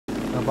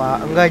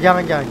Apa? Enggak,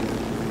 jangan.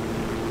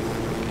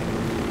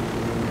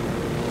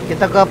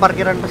 Kita ke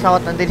parkiran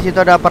pesawat, nanti di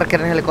situ ada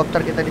parkiran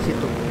helikopter, kita di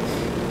situ.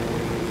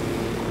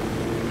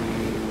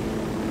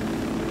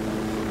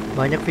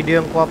 Banyak video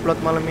yang ku-upload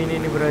malam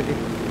ini nih berarti.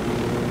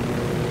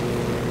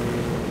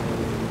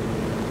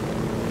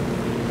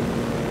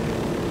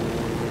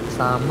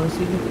 Sama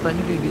sih nih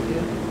petanya kayak gitu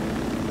ya.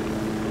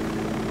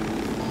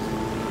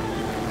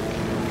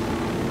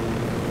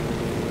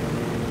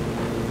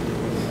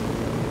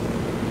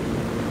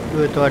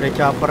 Tuh ada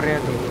choppernya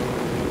tuh.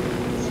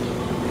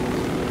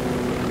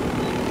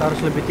 Kita harus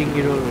lebih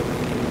tinggi dulu.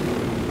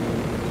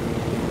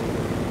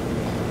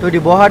 Tuh di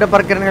bawah ada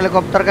parkiran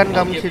helikopter kan,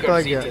 kamu situ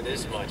aja. 1,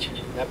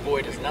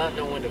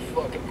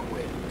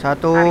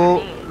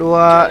 2,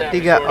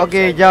 3.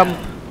 Oke, jump.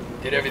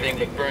 Did everything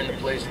but burn the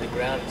place to the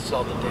ground and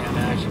solve the damn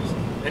actions.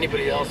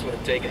 Anybody else would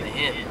have taken the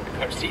hint.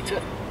 Carcita,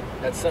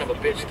 that son of a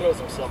bitch throws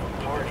himself a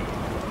party.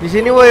 Di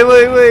sini woi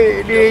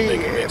di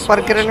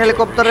parkiran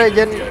helikopter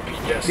aja.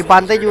 Di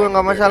pantai juga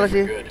nggak masalah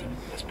sih.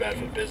 That's bad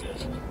for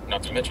business.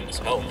 Not to mention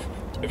his health.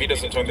 If he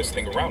doesn't turn this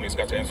thing around, he's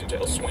got to answer to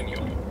El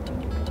Sueño.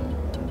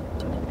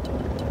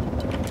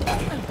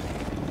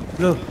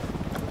 Loh.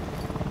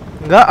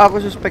 Enggak,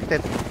 aku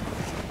suspected.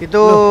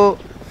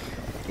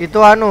 Itu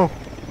anu.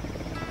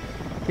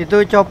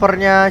 Itu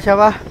choppernya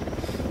siapa?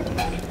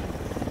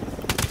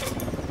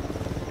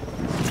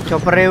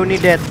 Choppernya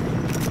Unidad.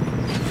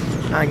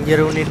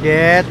 Anjir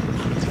Unidad.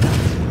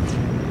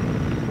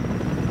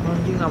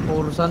 Anjing apa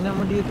urusannya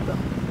sama dia kita?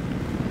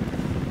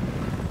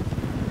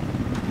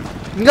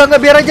 Enggak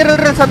biar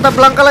aja Santa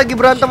Blanca lagi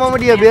berantem sama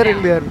dia,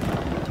 biarin.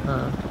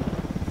 Nah.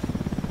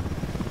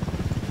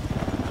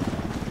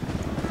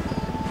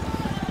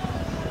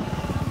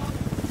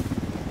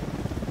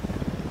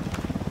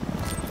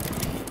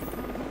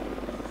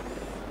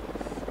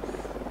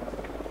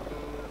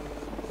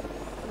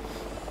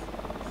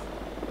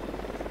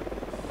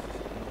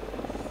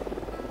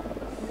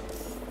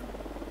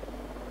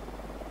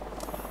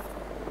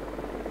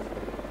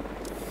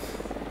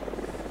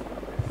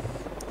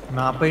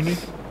 Kenapa ini?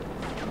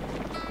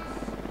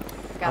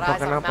 Apa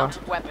kenapa?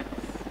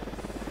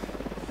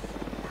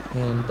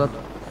 Ngentot.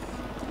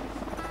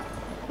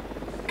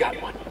 Got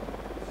one.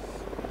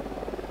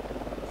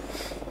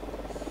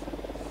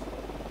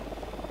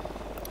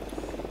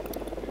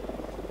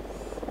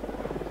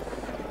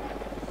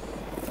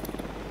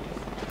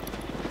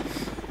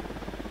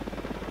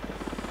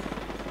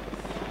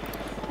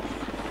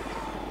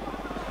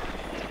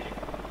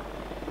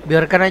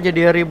 Biarkan aja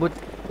dia ribut.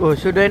 Oh,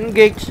 sudah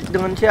engage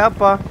dengan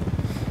siapa?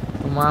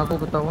 Sama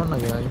aku ketahuan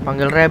lagi aja.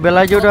 Panggil rebel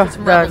aja udah.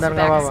 Ntar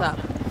nggak apa-apa.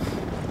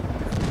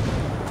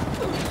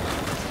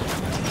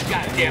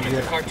 God damn it,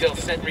 the cartel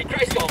sentry.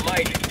 Christ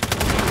almighty.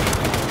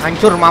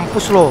 Hancur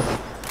mampus lo.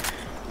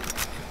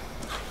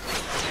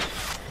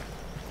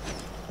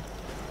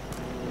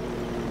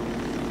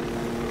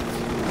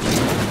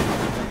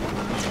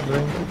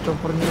 Berangkat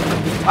choppernya.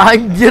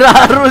 Anjir,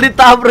 Arul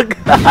ditabrak.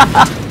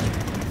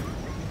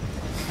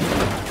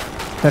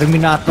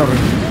 Terminator.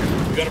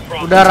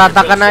 Udah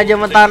ratakan aja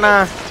sama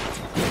tanah.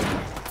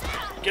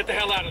 Get the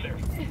hell out of there.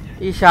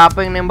 Ih,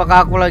 siapa yang nembak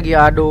aku lagi?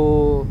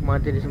 Aduh,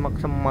 mati di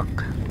semak-semak.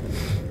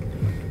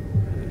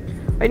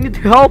 I need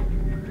help.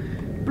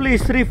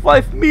 Please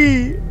revive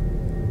me.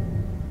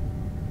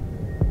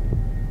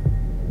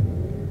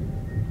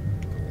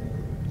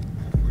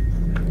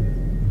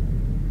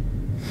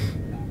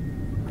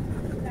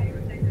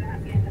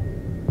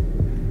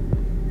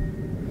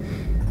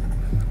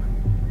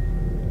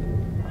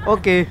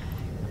 Oke.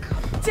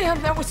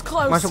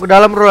 Masuk ke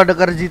dalam, Rul, ada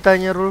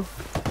Karzitanya, Rul.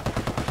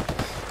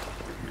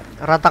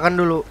 Ratakan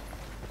dulu.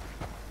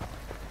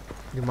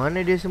 Di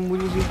mana dia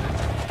sembunyi sih?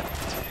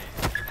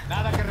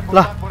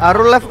 Lah,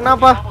 Arul left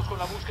kenapa?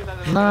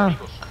 Nah.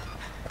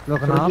 Lo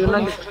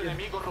kenapa?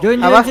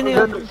 Join sini.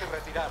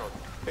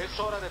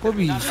 Kok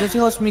bisa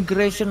sih host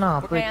migration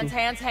apa itu?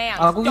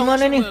 Aku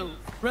gimana nih?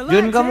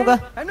 Join kamu kah?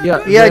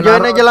 Iya,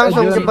 join aja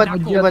langsung,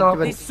 cepat.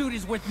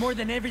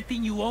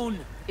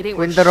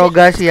 Ku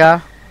interogasi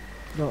ya.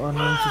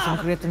 Online season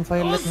creating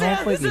Violet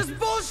ngapa iki?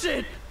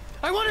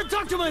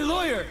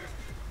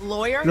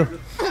 Loh.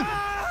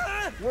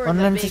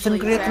 Online season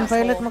creating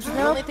Violet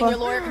maksudnya apa?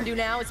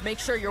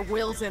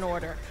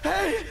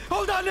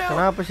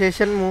 Kenapa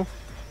sessionmu?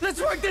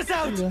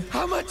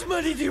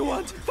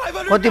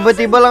 Kok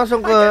tiba-tiba langsung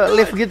ke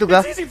lift gitu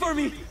kah?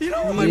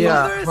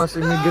 Iya, host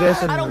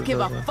immigration.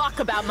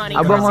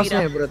 Abang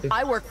hostnya berarti.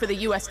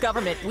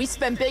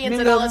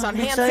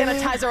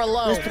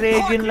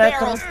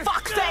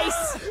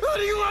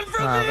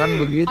 Nah kan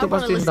begitu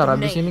pasti ntar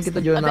abis ini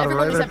kita join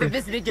Arul berarti.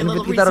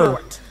 Invite kita Arul.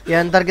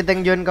 Ya ntar kita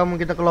yang join kamu,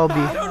 kita ke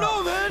lobby.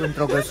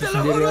 Interogasi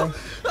sendiri ya.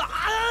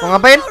 Mau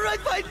ngapain?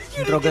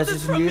 Interogasi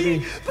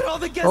sendiri.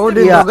 Oh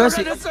udah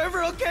interogasi.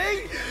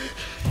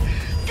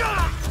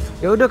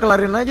 Ya udah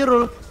kelarin aja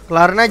Rul.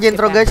 Kelarin aja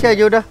interogasi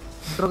aja udah.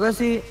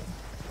 Interogasi.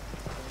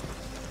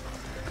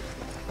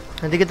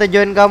 Nanti kita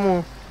join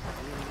kamu.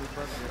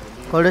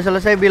 Kalau udah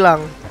selesai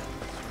bilang.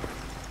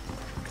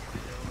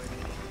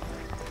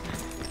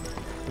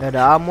 Gak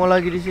ada ammo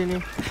lagi di sini.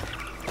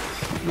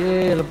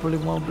 Ye,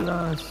 level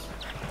 15.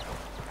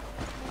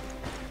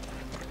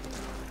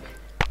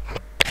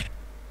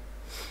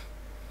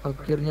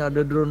 Akhirnya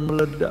ada drone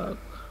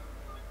meledak.